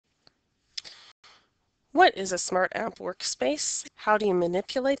What is a Smart App Workspace? How do you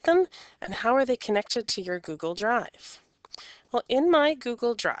manipulate them? And how are they connected to your Google Drive? Well, in my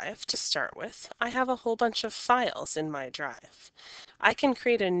Google Drive, to start with, I have a whole bunch of files in my drive. I can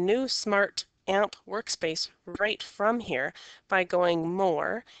create a new Smart Amp Workspace right from here by going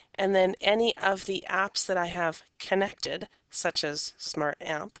More, and then any of the apps that I have connected, such as Smart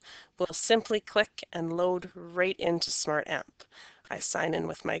Amp, will simply click and load right into Smart Amp. I sign in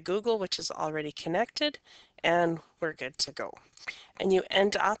with my Google, which is already connected, and we're good to go. And you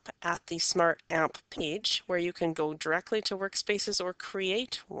end up at the Smart Amp page where you can go directly to Workspaces or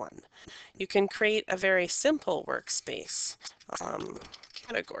create one. You can create a very simple workspace.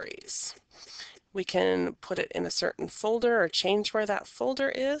 Categories. We can put it in a certain folder or change where that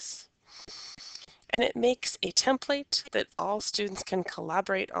folder is. And it makes a template that all students can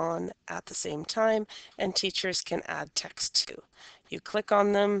collaborate on at the same time and teachers can add text to. You click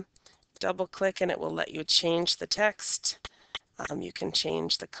on them, double click, and it will let you change the text. You can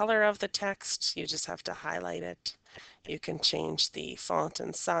change the color of the text. You just have to highlight it. You can change the font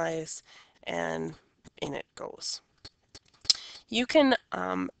and size, and in it goes. You can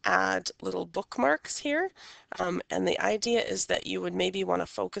add little bookmarks here, and the idea is that you would maybe want to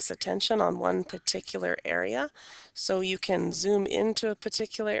focus attention on one particular area. So you can zoom into a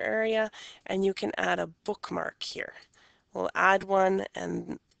particular area and you can add a bookmark here. We'll add one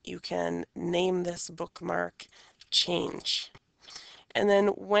and you can name this bookmark change. And then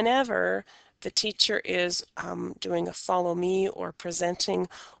whenever the teacher is doing a follow me or presenting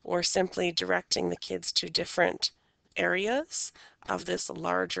or simply directing the kids to different areas of this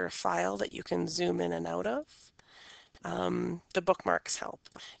larger file that you can zoom in and out of, the bookmarks help.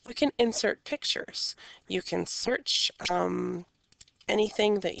 You can insert pictures. You can search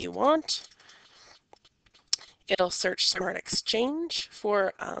anything that you want. It'll search Smart Exchange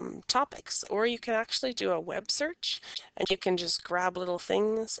for topics, or you can actually do a web search and you can just grab little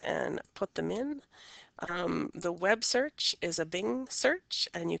things and put them in. The web search is a Bing search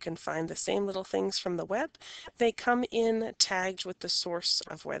and you can find the same little things from the web. They come in tagged with the source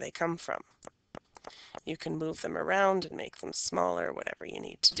of where they come from. You can move them around and make them smaller, whatever you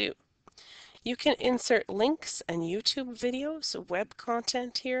need to do. You can insert links and YouTube videos, web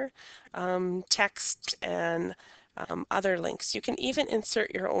content here, text, and other links. You can even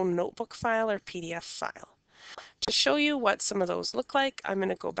insert your own notebook file or PDF file. To show you what some of those look like, I'm going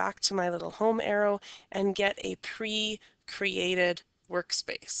to go back to my little home arrow and get a pre-created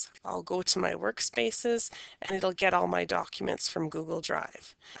workspace. I'll go to my workspaces and it'll get all my documents from Google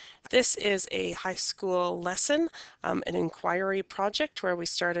Drive. This is a high school lesson, an inquiry project where we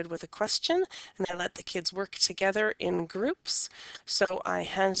started with a question and I let the kids work together in groups. So I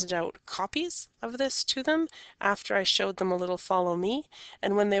handed out copies of this to them after I showed them a little follow me,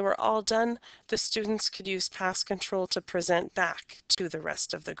 and when they were all done, the students could use pass control to present back to the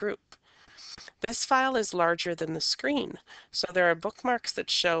rest of the group. This file is larger than the screen, so there are bookmarks that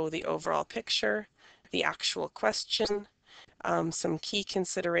show the overall picture, the actual question, some key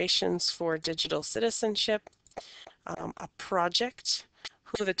considerations for digital citizenship, a project,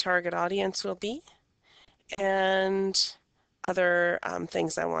 who the target audience will be, and other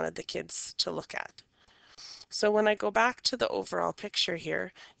things I wanted the kids to look at. So when I go back to the overall picture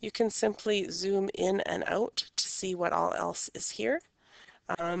here, you can simply zoom in and out to see what all else is here.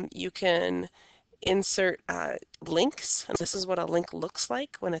 You can insert links, and this is what a link looks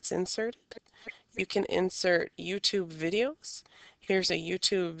like when it's inserted. You can insert YouTube videos. Here's a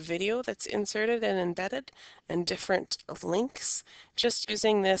YouTube video that's inserted and embedded, and different links, just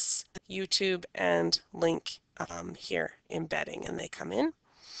using this YouTube and link here embedding, and they come in.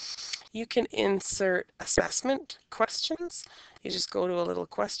 You can insert assessment questions. You just go to a little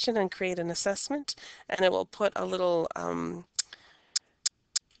question and create an assessment, and it will put a little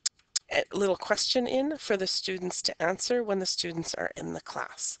question in for the students to answer when the students are in the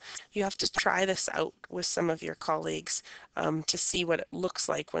class. You have to try this out with some of your colleagues to see what it looks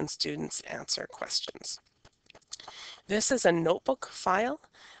like when students answer questions. This is a notebook file.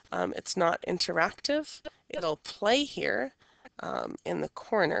 It's not interactive. It'll play here in the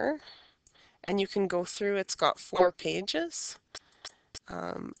corner, and you can go through. It's got 4 pages.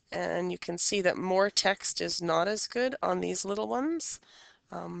 And you can see that more text is not as good on these little ones.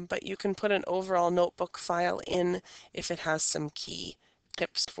 But you can put an overall notebook file in if it has some key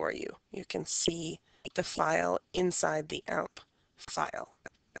tips for you. You can see the file inside the AMP file.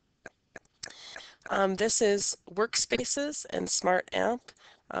 This is Workspaces and Smart AMP.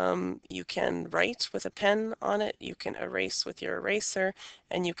 You can write with a pen on it, you can erase with your eraser,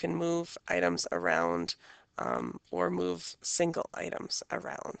 and you can move items around or move single items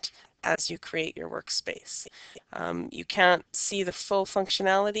around. as you create your workspace. You can't see the full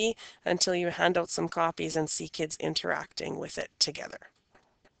functionality until you hand out some copies and see kids interacting with it together.